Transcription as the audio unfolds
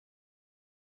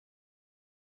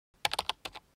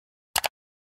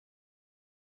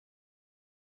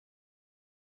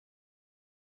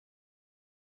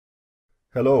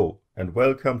Hello and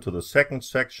welcome to the second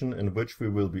section in which we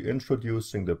will be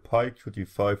introducing the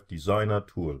PyQt5 Designer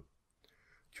tool.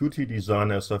 Qt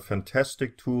Designer is a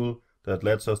fantastic tool that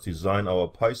lets us design our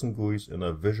Python GUIs in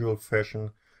a visual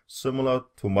fashion similar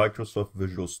to Microsoft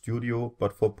Visual Studio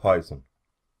but for Python.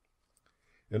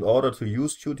 In order to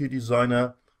use Qt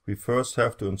Designer, we first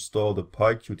have to install the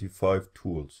PyQt5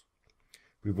 tools.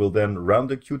 We will then run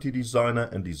the Qt Designer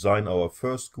and design our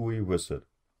first GUI with it.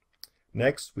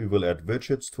 Next, we will add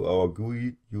widgets to our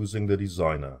GUI using the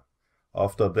designer.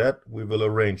 After that, we will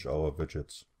arrange our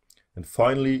widgets. And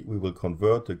finally, we will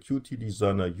convert the Qt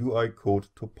Designer UI code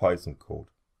to Python code.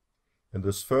 In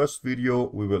this first video,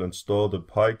 we will install the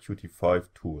PyQt5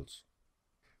 tools.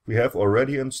 We have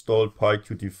already installed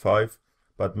PyQt5,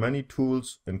 but many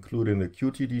tools, including the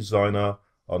Qt Designer,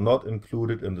 are not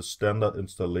included in the standard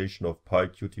installation of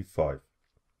PyQt5.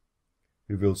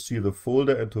 We will see the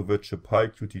folder into which the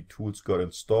PyQt tools got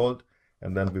installed,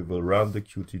 and then we will run the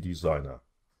Qt Designer.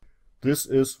 This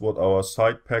is what our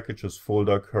side packages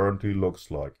folder currently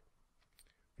looks like.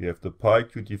 We have the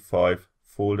PyQt5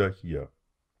 folder here.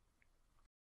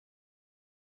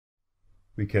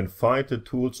 We can find the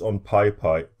tools on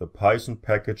PyPy, the Python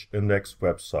package index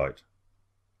website.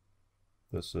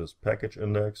 This is package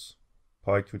index,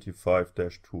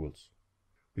 PyQt5-tools.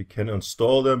 We can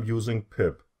install them using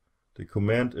pip. The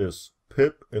command is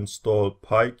pip install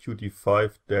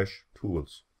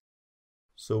pyqt5-tools.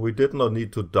 So we did not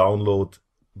need to download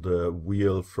the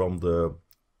wheel from the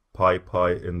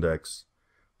PyPy index.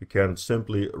 We can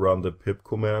simply run the pip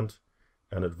command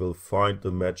and it will find the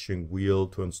matching wheel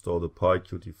to install the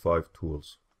PyQt5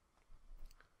 tools.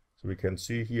 So we can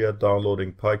see here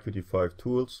downloading PyQt5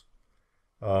 tools,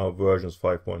 versions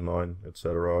 5.9,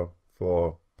 etc.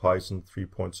 for Python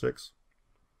 3.6.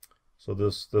 So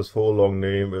this whole long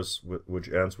name is which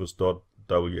ends with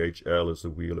 .whl is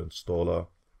the wheel installer.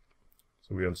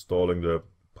 So we're installing the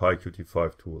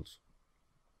PyQt5 tools.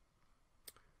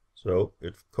 So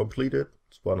it's completed.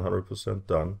 It's 100%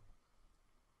 done.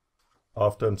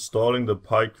 After installing the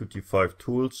PyQt5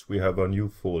 tools, we have a new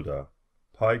folder,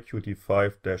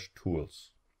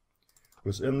 PyQt5-tools.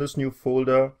 Within this new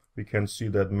folder, we can see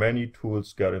that many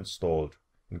tools got installed,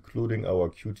 including our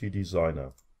Qt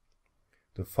Designer.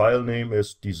 The file name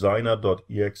is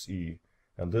designer.exe,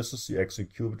 and this is the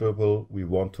executable we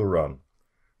want to run.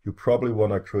 You probably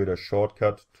want to create a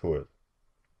shortcut to it.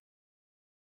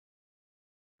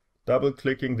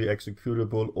 Double-clicking the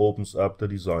executable opens up the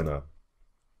designer.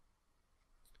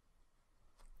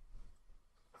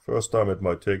 First time it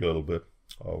might take a little bit.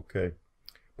 Okay.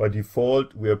 By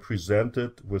default, we are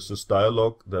presented with this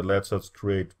dialog that lets us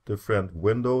create different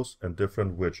windows and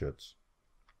different widgets.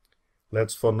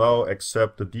 Let's for now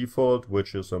accept the default,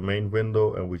 which is a main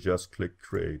window, and we just click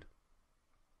Create.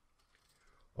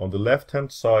 On the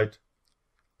left-hand side,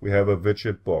 we have a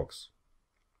widget box.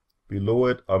 Below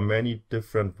it are many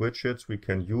different widgets we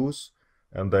can use,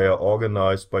 and they are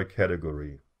organized by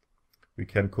category. We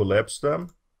can collapse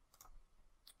them,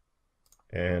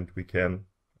 and we can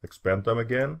expand them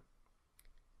again,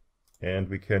 and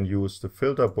we can use the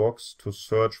filter box to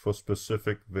search for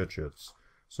specific widgets.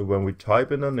 So when we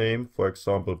type in a name, for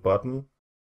example button,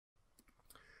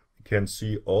 we can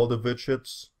see all the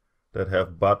widgets that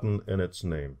have button in its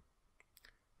name.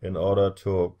 In order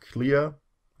to clear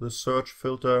the search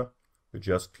filter, we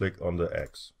just click on the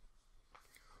X.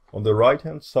 On the right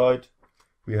hand side,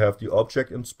 we have the object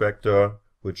inspector,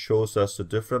 which shows us the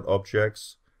different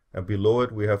objects, and below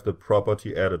it we have the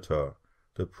property editor.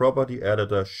 The property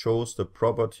editor shows the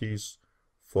properties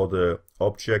for the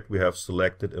object we have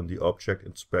selected in the object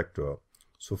inspector.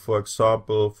 So for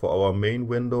example, for our main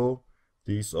window,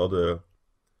 these are the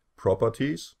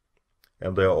properties,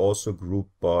 and they are also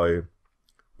grouped by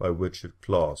widget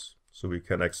class. So we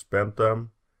can expand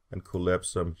them and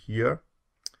collapse them here.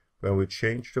 When we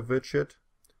change the widget,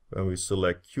 when we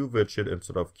select QWidget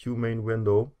instead of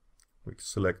QMainWindow, we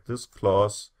select this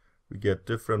class, we get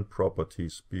different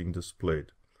properties being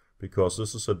displayed, because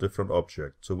this is a different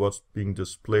object. So what's being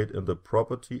displayed in the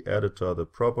property editor, the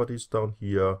properties down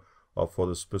here, are for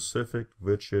the specific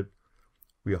widget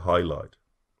we highlight.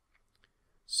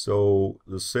 So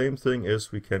the same thing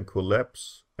is we can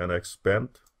collapse and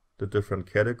expand the different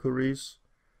categories,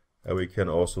 and we can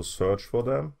also search for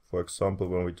them. For example,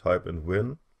 when we type in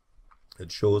Win,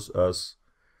 it shows us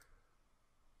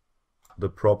the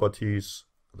properties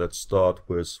that start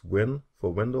with Win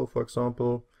for window, for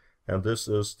example. And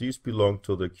these belong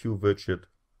to the QWidget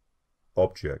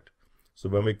object. So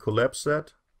when we collapse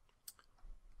that,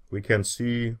 we can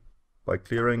see by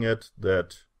clearing it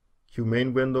that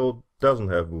QMainWindow doesn't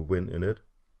have a Win in it.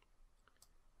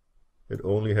 it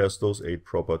only has those 8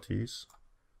 properties.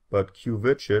 But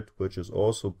QWidget, which is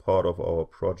also part of our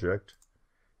project,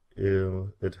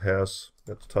 it has,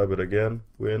 let's type it again,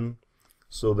 win.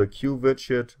 So the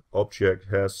QWidget object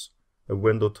has a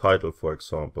window title, for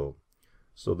example.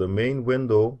 So the main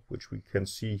window, which we can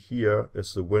see here,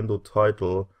 is the window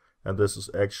title, and this is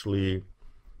actually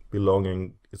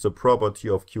belonging, it's a property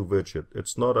of QWidget.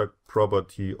 It's not a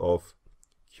property of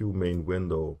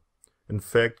QMainWindow. In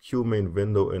fact,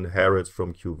 QMainWindow inherits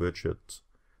from QWidget.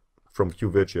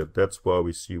 That's why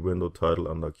we see window title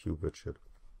under QWidget.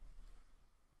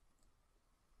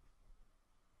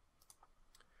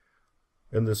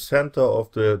 In the center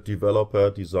of the developer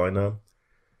designer,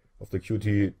 of the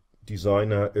Qt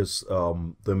designer, is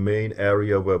the main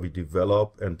area where we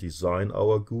develop and design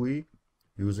our GUI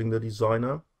using the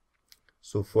designer.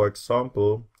 So for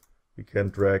example, we can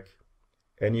drag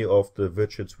any of the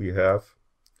widgets we have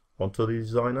onto the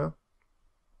designer,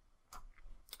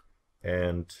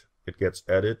 and it gets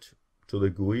added to the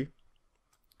GUI.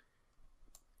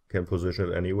 Can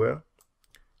position it anywhere.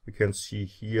 We can see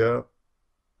here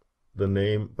the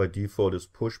name by default is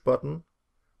push button,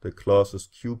 the class is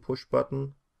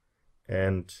QPushButton,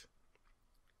 and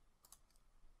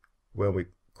when we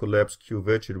collapse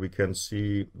QWidget, we can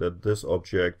see that this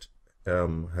object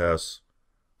has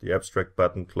the abstract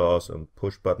button class and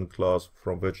push button class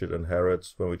from which it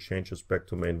inherits. When we change this back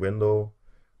to main window,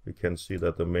 we can see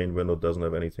that the main window doesn't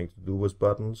have anything to do with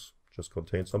buttons, just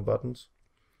contains some buttons.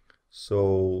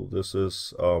 So this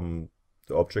is the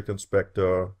object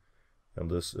inspector, and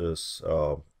this is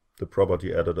the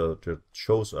property editor that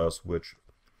shows us which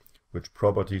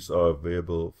properties are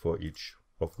available for each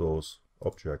of those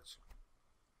objects.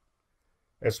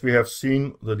 As we have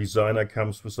seen, the designer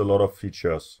comes with a lot of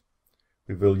features.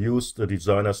 We will use the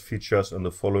designer's features in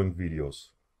the following videos.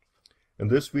 In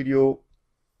this video,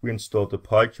 we installed the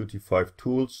PyQt5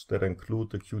 tools that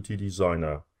include the Qt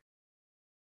designer.